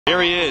Here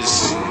he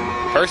is,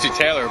 Percy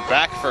Taylor,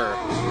 back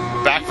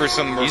for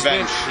some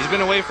revenge. He's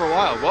been away for a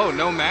while. Whoa,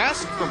 no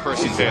mask from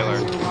Percy Taylor.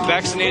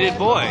 Vaccinated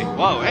boy.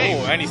 Whoa, hey.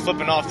 Oh, and he's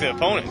flipping off the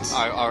opponents.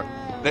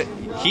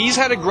 He's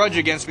had a grudge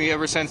against me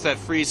ever since that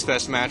Freeze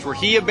Fest match where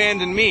he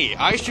abandoned me.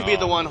 I should be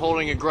the one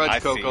holding a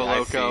grudge, Coco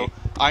Loco.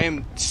 I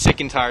am sick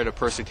and tired of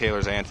Percy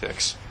Taylor's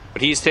antics.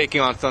 But he's taking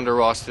on Thunder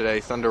Ross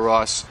today. Thunder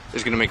Ross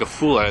is going to make a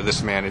fool out of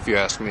this man, if you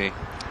ask me.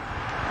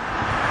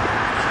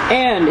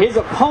 And his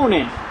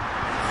opponent,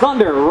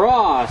 Thunder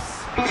Ross.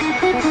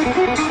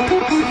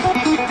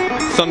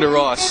 Thunder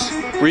Ross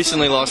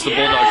recently lost the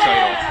Bulldog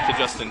title to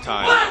Just in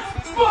Time.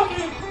 Let's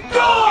fucking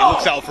go! He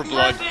looks out for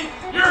blood. Percy,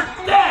 you're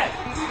dead!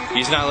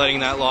 He's not letting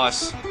that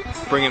loss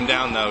bring him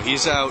down, though.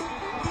 He's out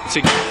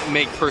to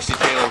make Percy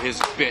Taylor his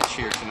bitch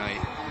here tonight.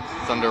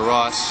 Thunder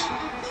Ross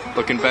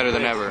looking better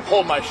than ever.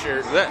 Hold my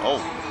shirt. Oh.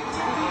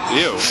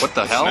 Ew. What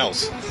the hell?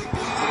 Smells.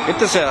 Get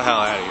this hell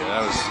out of here.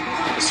 That was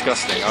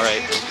disgusting. All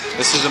right.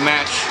 This is a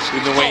match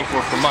we've been waiting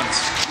for months.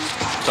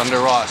 Thunder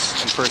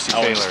Ross and Percy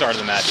Taylor. The start of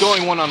the match.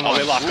 Going one-on-one. Oh,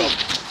 they lock up.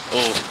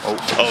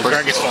 Oh,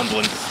 Greg is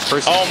fumbling.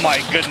 Percy. Oh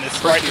my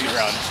goodness, right to the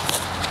ground.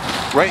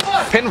 Right,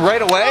 pinned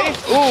right away.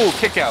 Ooh,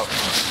 kick out.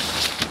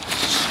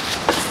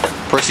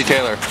 Percy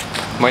Taylor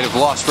might have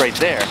lost right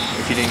there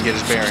if he didn't get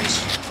his bearings.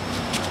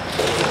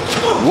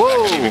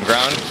 Whoa! Even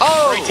ground.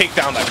 Oh! Great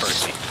takedown by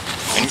Percy.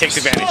 And he takes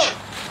advantage.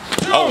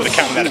 Oh, the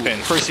count got a pin.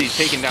 Percy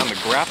taking down the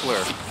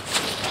grappler.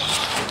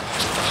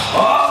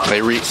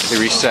 They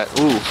reset.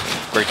 Ooh,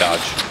 Great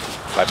dodge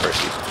by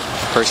Percy.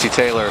 Percy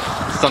Taylor,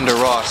 Thunder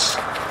Ross,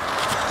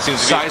 Seems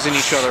to be sizing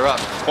each other up.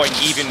 quite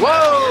an even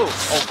Whoa! match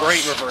here. Oh,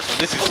 great reversal.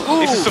 This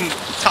is some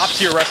top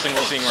tier wrestling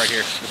we're seeing right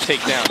here. The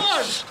takedown.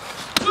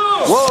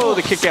 Whoa,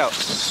 the kick out.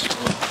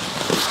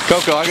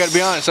 Coco, I gotta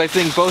be honest, I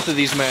think both of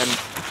these men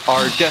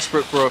are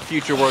desperate for a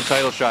future world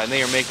title shot, and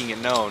they are making it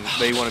known.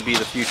 They want to be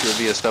the future of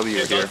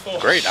VSW here.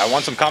 Great, I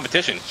want some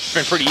competition. It's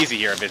been pretty easy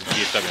here at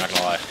VSW, not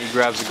gonna lie. He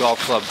grabs the golf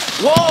club.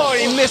 Whoa,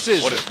 he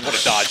misses! What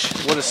a dodge.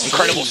 What a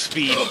incredible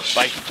speed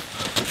by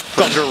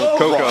Thunder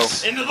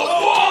Ross. Into the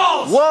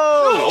walls! Whoa!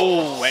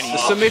 Oh, and The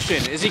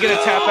submission. Is he gonna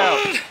tap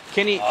out?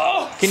 Can he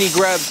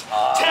grab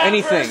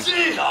anything?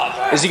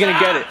 Is he gonna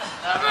get it?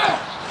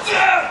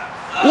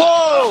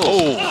 Whoa!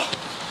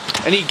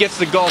 Oh, And he gets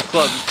the golf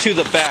club to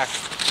the back.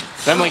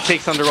 That might take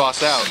Thunder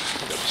Ross out.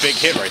 big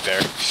hit right there.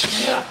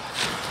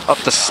 Up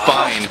the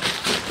spine.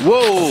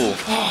 Whoa!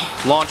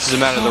 Launches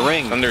him out of the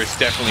ring. Thunder is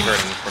definitely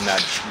hurting from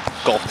that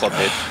golf club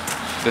hit.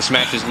 This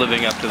match is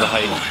living up to the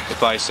hype,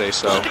 if I say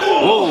so.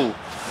 Whoa!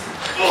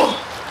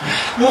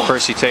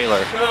 Percy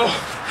Taylor.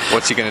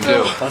 What's he gonna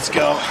do? Let's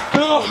go.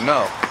 Oh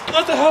no.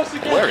 Let the house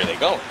again. Where are they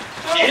going?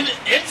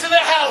 Into the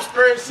house,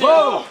 Percy.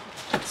 Whoa!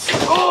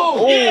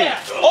 Oh, yeah.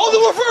 Oh, the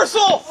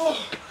reversal!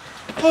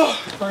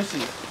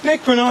 Percy.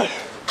 Nick Bernard.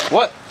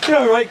 What? You're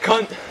alright,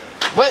 cunt.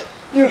 What?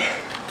 You're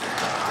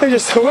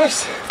just the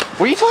worst.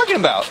 What are you talking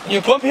about? You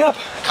pump me up.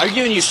 I've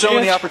given you so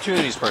many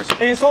opportunities, Percy.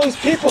 And it's all these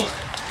people.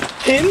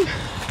 Him.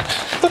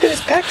 Look at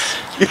his pecs.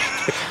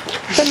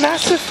 They're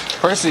massive.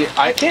 Percy,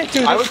 I can't do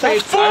this I would turn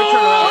stuff.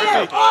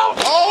 around.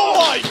 Oh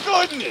my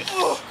goodness!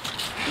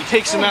 He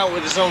takes him out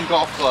with his own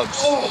golf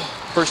clubs.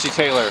 Percy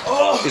Taylor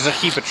is a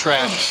heap of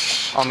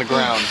trash on the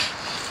ground.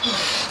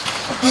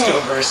 Still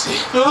Percy.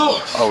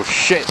 Oh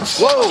shit!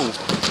 Whoa!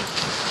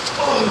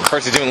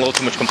 Percy's doing a little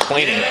too much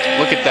complaining.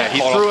 Look at that. He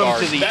Caught threw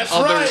off him to guard. the That's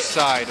other right.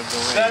 side of the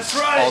ring. That's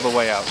right. All the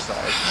way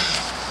outside.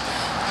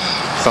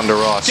 Thunder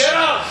Ross. Get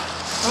up.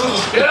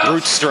 Get up.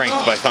 Brute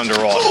strength by Thunder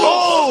Ross.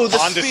 Oh, the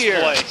On spear.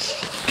 display.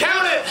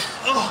 Count it.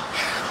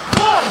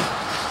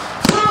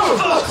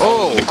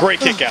 Oh, The great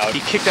kick out. he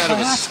kicked out of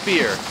a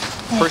spear.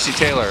 Percy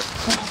Taylor,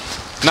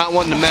 not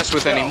one to mess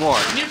with anymore.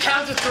 Can you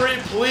count to 3,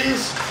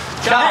 please?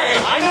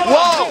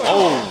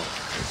 Whoa!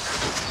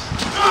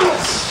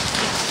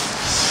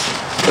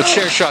 The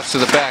chair shots to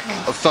the back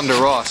of Thunder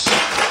Ross.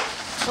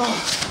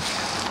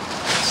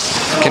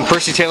 Can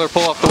Percy Taylor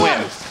pull off the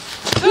win?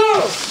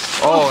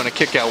 Oh, and a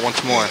kick out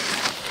once more.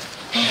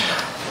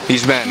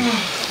 These men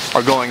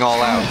are going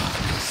all out.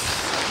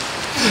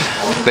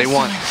 They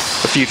want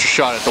a future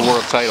shot at the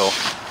world title,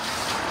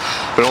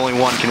 but only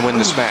one can win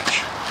this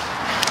match.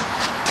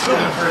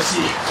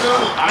 Percy.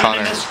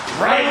 Connor.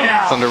 Right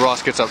now. Thunder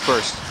Ross gets up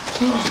first.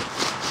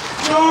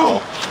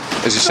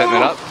 Is he setting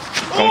it up?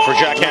 Going for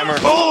jackhammer.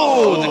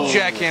 Oh, the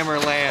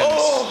jackhammer lands.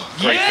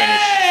 Great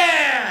finish.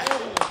 Yeah!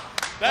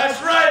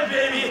 That's right,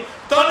 baby.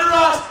 Thunder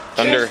Ross.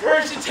 Thunder.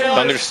 Percy Taylor.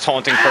 Thunder's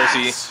taunting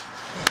Percy.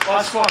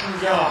 Let's fucking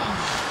go.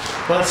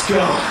 Let's go.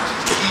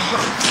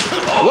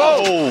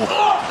 Whoa!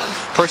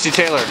 Percy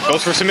Taylor.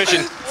 Goes for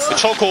submission. The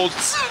chokehold.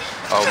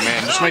 Oh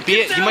man, this might be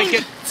it.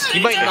 He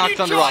might knock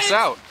Thunder Ross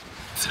out.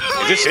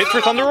 Is this it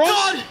for Thunder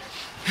Ross?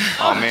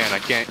 Oh man, I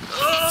can't.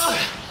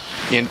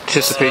 The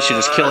anticipation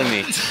is killing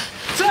me.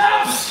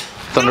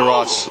 Thunder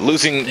Ross.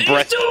 Losing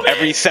breath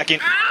every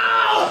second.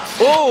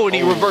 Oh, and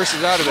he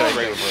reverses out of it.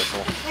 Great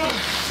reversal.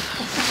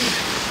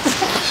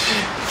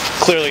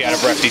 Clearly out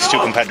of breath, these two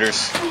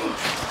competitors.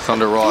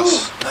 Thunder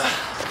Ross.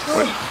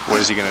 What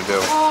is he gonna do?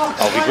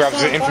 Oh, he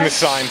grabs the infamous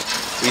sign.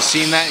 We've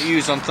seen that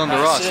used on Thunder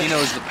Ross. He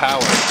knows the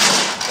power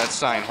that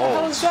sign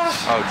holds.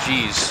 Oh,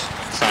 jeez.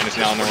 Sign is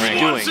now in the ring.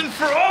 Doing?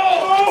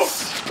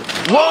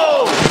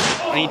 Whoa!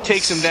 And he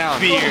takes him down.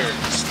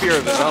 Spear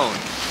of his own.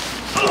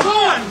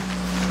 1,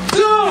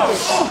 2.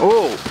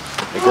 Oh!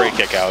 A great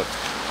kick out.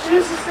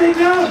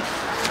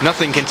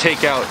 Nothing can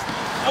take out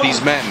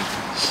these men.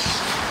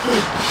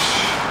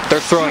 They're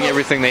throwing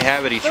everything they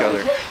have at each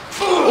other.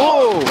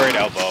 Oh! Great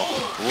elbow.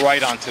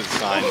 Right onto the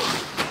sign.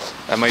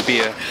 That might be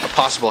a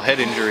possible head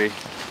injury.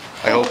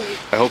 I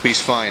hope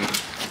he's fine.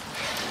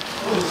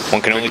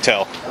 One can only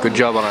tell. Good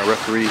job on our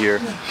referee here.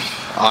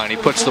 And he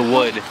puts the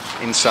wood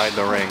inside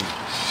the ring.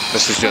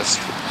 This is just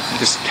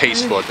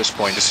distasteful at this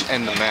point. Just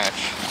end the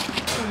match.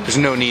 There's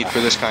no need for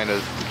this kind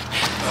of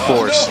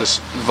force, this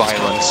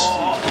violence.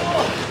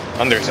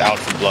 Thunder's out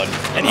for blood,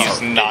 and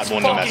he's not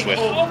one to mess with.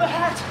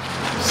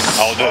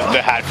 Oh,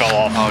 the hat fell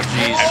off. Oh,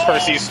 jeez. And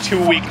Percy's too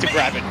weak to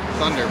grab it.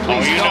 Thunder, please.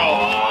 Oh, you know.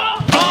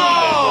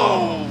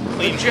 Oh!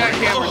 Clean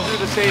jackhammer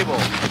through the table.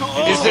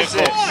 Is this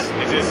it?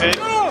 Is this it?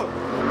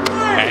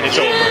 And it's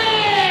over.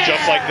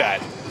 Just like that.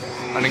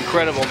 An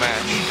incredible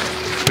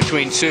match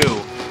between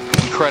two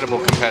incredible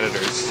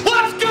competitors.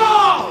 Let's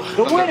go!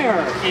 The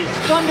winner is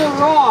Thunder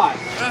Ross.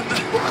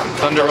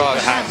 Thunder The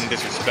Ross hat in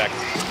disrespect.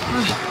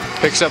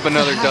 picks up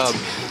another dub.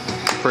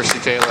 Percy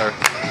Taylor,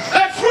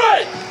 That's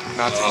right!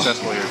 not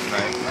successful here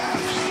tonight.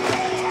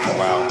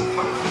 Wow.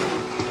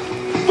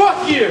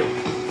 Fuck you!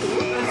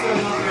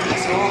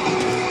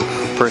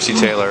 Percy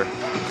Taylor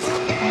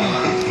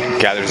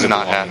Gathers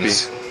not happy.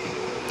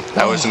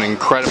 That was an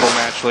incredible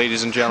match,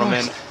 ladies and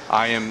gentlemen.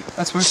 I am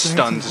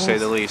stunned to say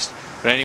the least.